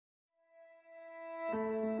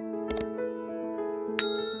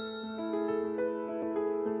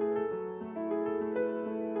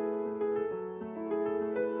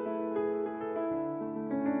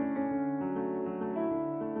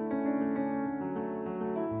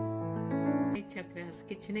Hi Chakra's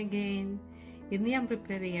Kitchen again. ഇന്ന് ഞാൻ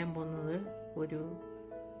prepare ചെയ്യാൻ പോകുന്നത് ഒരു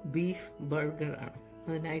ബീഫ് ബർഗറാണ്.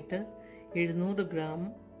 അതിനായിട്ട് 700 ഗ്രാം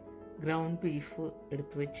ഗ്രൗണ്ട് ബീഫ്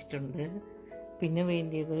എടുത്തു വെച്ചിട്ടുണ്ട്. പിന്നെ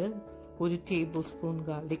വേണ്ടിയത് 1 table spoon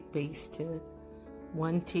garlic paste,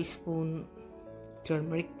 1 teaspoon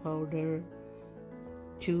turmeric powder,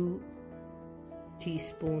 2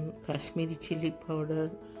 teaspoon Kashmiri Chili powder,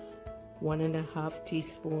 1.5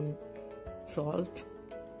 teaspoon salt,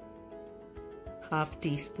 half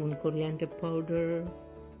teaspoon coriander powder,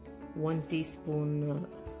 1 teaspoon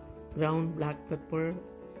ground black pepper,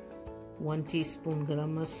 1 teaspoon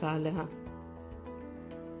Garam Masala,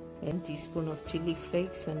 1 teaspoon of chili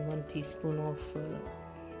flakes, and 1 teaspoon of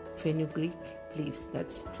Fenugreek Leaves,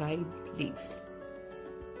 that's dried leaves.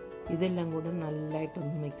 ഇതെല്ലാം കൂടെ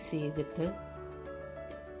നല്ലതായിട്ടൊന്ന് mix ചെയ്തിട്ട്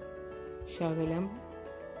ശകലം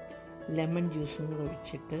lemon ജ്യൂസും കൂടെ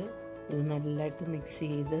ഒഴിച്ചിട്ട് ഇത് നല്ലതായിട്ട് മിക്സ്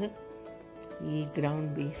ചെയ്ത് ഈ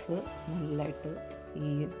ഗ്രൗണ്ട് ബീഫ് നല്ലതായിട്ട്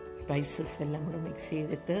ഈ സ്പൈസസ് എല്ലാം കൂടെ മിക്സ്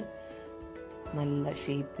ചെയ്തിട്ട് നല്ല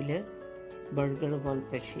ഷേപ്പിൽ ബർഗർ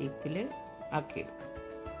പോലത്തെ ഷേപ്പിൽ ആക്കിയെടുക്കും.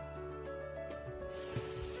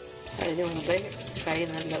 അതിന് മുമ്പ് കൈ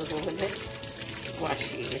നല്ലതുപോലെ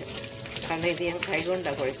വാഷ് ചെയ്യുക. കാരണം ഇത് ഞാൻ കൈ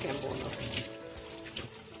കൊണ്ടാണ് കുഴയ്ക്കാൻ പോകുന്നത്.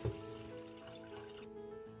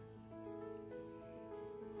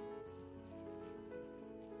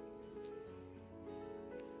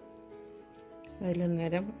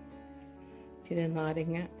 അതിലന്നേരം ഇച്ചിരി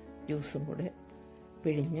നാരങ്ങ ജ്യൂസും കൂടെ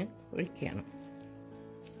പിഴിഞ്ഞ് ഒഴിക്കണം.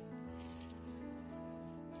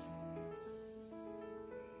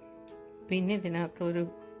 പിന്നെ ഇതിനകത്തൊരു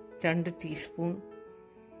 2 ടീസ്പൂൺ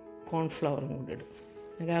കോൺഫ്ലവറും കൂടെ ഇടും.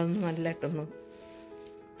 അതൊന്ന് നല്ലതായിട്ടൊന്ന്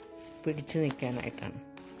പിടിച്ചു നിൽക്കാനായിട്ടാണ്.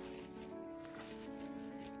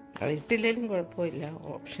 അതിട്ടില്ലെങ്കിലും കുഴപ്പമില്ല,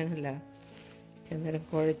 ഓപ്ഷനല്ല. അന്നേരം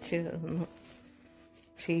കുഴച്ച് ഒന്ന്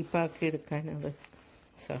ഷേപ്പാക്കി എടുക്കാൻ അത്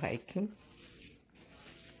സഹായിക്കും.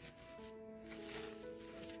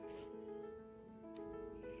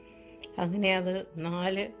 അങ്ങനെ അത്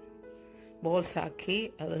 4 ബോൾസാക്കി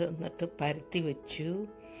അത് എന്നിട്ട് പരത്തി വെച്ചു.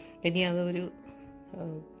 ഇനി അതൊരു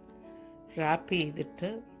റാപ്പ് ചെയ്തിട്ട്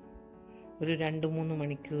ഒരു 2-3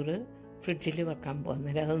 മണിക്കൂർ ഫ്രിഡ്ജിൽ വെക്കാൻ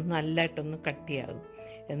പോകുന്നത്. അത് നല്ലതായിട്ടൊന്ന് കട്ടിയാകും.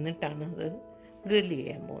 എന്നിട്ടാണ് അത് ഗ്രില്ല്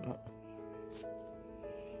ചെയ്യാൻ പോകുന്നത്.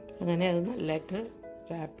 അങ്ങനെ അത് നല്ലതായിട്ട്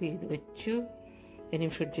റാപ്പ് ചെയ്ത് വെച്ചു. ഇനി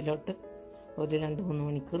ഫ്രിഡ്ജിലോട്ട് ഒരു 2-3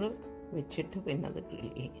 മണിക്കൂർ വെച്ചിട്ട് പിന്നെ അത്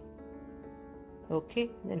ഗ്രില്ല് ചെയ്യും. Okay,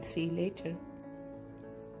 then see later.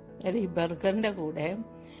 അത് ഈ ബർഗറിൻ്റെ കൂടെ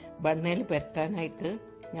ബണ്ണയിൽ പുരട്ടാനായിട്ട്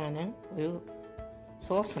ഞാൻ ഒരു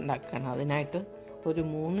സോസ് ഉണ്ടാക്കുകയാണ്. അതിനായിട്ട് ഒരു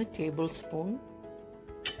 3 ടേബിൾ സ്പൂൺ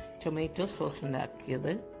ടൊമാറ്റോ സോസ്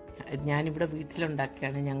ഉണ്ടാക്കിയത്. ഞാനിവിടെ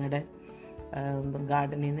വീട്ടിലുണ്ടാക്കിയാണ്. ഞങ്ങളുടെ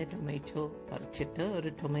ഗാർഡനിൽ നിന്ന് ടൊമാറ്റോ പറിച്ചിട്ട് ഒരു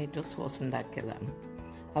ടൊമാറ്റോ സോസ് ഉണ്ടാക്കിയതാണ്.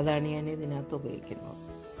 അതാണ് ഞാൻ ഇതിനകത്ത് ഉപയോഗിക്കുന്നത്.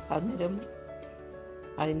 അന്നേരം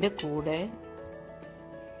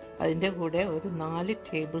അതിൻ്റെ കൂടെ ഒരു 4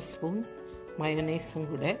 ടേബിൾ സ്പൂൺ മയോണൈസും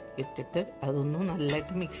കൂടെ ഇട്ടിട്ട് അതൊന്ന്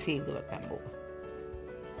നല്ലതായിട്ട് മിക്സ് ചെയ്ത് വെക്കാൻ പോകും.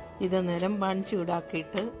 ഇത് നേരം ബൺ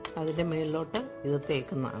ചൂടാക്കിയിട്ട് അതിൻ്റെ മുകളിലോട്ട് ഇത്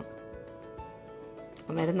തേക്കുന്നതാണ്.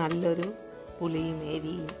 അന്നേരം നല്ലൊരു പുളിയും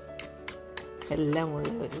എരിയും എല്ലാം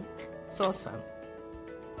ഉള്ള ഒരു സോസാണ്.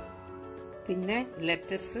 പിന്നെ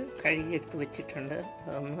ലെറ്റസ് കഴുകിയെടുത്ത് വെച്ചിട്ടുണ്ട്.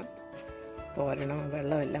 അതൊന്ന് തോരണം,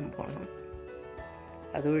 വെള്ളമെല്ലാം പോകണം.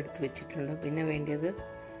 അതും എടുത്ത് വെച്ചിട്ടുണ്ട്. പിന്നെ വേണ്ടിയത്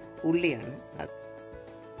ഉള്ളിയാണ്.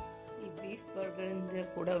 ഈ ബീഫ് ബർഗറിൻ്റെ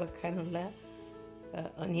കൂടെ വെക്കാനുള്ള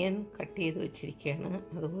ഒനിയൻ കട്ട് ചെയ്ത് വെച്ചിരിക്കുകയാണ്.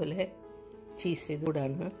 അതുപോലെ ചീസ്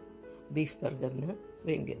ഇതുകൂടാണ് ബീഫ് ബർഗറിന്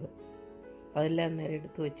വേണ്ടിയത്. അതെല്ലാം നേരെ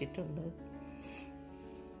എടുത്ത് വെച്ചിട്ടുണ്ട്.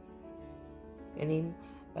 ഇനിയും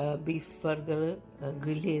ബീഫ് ബർഗർ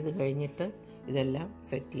ഗ്രില്ല് ചെയ്ത് കഴിഞ്ഞിട്ട് ഇതെല്ലാം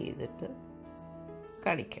സെറ്റ് ചെയ്തിട്ട്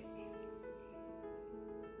കാണിക്കാം.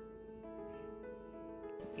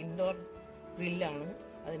 ഇൻഡോർ ഗ്രില്ലാണ്,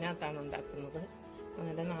 അതിനകത്താണ് ഉണ്ടാക്കുന്നത്.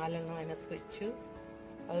 അങ്ങനെ 4 എണ്ണം അതിനകത്ത് വെച്ചു.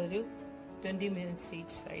 അതൊരു 20 മിനിറ്റ്സ്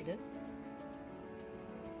ഈച്ച് സൈഡ്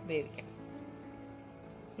വേവിക്കാം.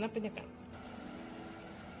 എന്നാൽ പിന്നെ കാണാം.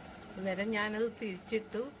 അന്നേരം ഞാനത്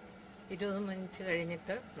തിരിച്ചിട്ടു. 20 മിനിറ്റ്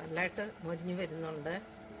കഴിഞ്ഞിട്ട് നല്ലതായിട്ട് മൊരിഞ്ഞ് വരുന്നുണ്ട്.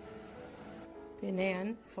 പിന്നെ ഞാൻ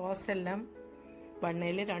സോസെല്ലാം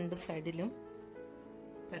ബണ്ണയിൽ 2 സൈഡിലും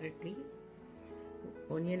പുരട്ടി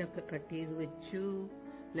ഒനിയനൊക്കെ കട്ട് ചെയ്ത് വെച്ചു,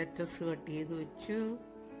 ലെറ്റസ് കട്ട് ചെയ്ത് വെച്ചു,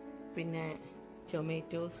 പിന്നെ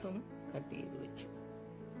ടൊമാറ്റോസും കട്ട് ചെയ്ത് വെച്ചു.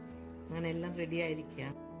 അങ്ങനെ എല്ലാം റെഡി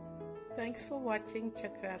ആയിരിക്കാം. Thanks for watching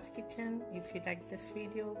Chakra's Kitchen. If you like this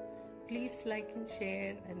video, please like and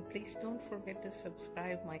share, and please don't forget to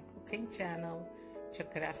subscribe my cooking channel,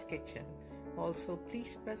 Chakra's Kitchen. Also,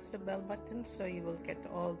 please press the bell button so you will get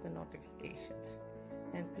all the notifications.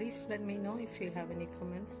 And please let me know if you have any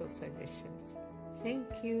comments or suggestions. Thank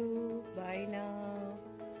you. Bye now.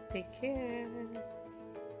 Take care.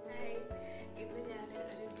 Hi. ഇന്ന് ഞാൻ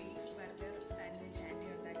ഒരു beef burger sandwich anti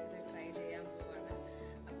ഉണ്ടാക്കിയത് try ചെയ്യാൻ പോവാണ്.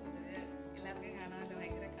 അപ്പം ഇത് എല്ലാവർക്കും കാണാമല്ലോ,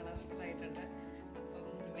 ഭയങ്കര കളർഫുൾ ആയിട്ടുണ്ട്. അപ്പം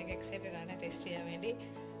ഭയങ്കര എക്സൈറ്റഡ് ആണ് ടേസ്റ്റ് ചെയ്യാൻ വേണ്ടി.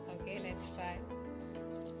 Okay, let's try.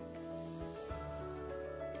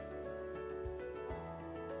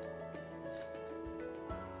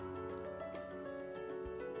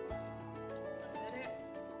 വളരെ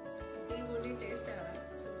അടിപൊളി ടേസ്റ്റാണ്.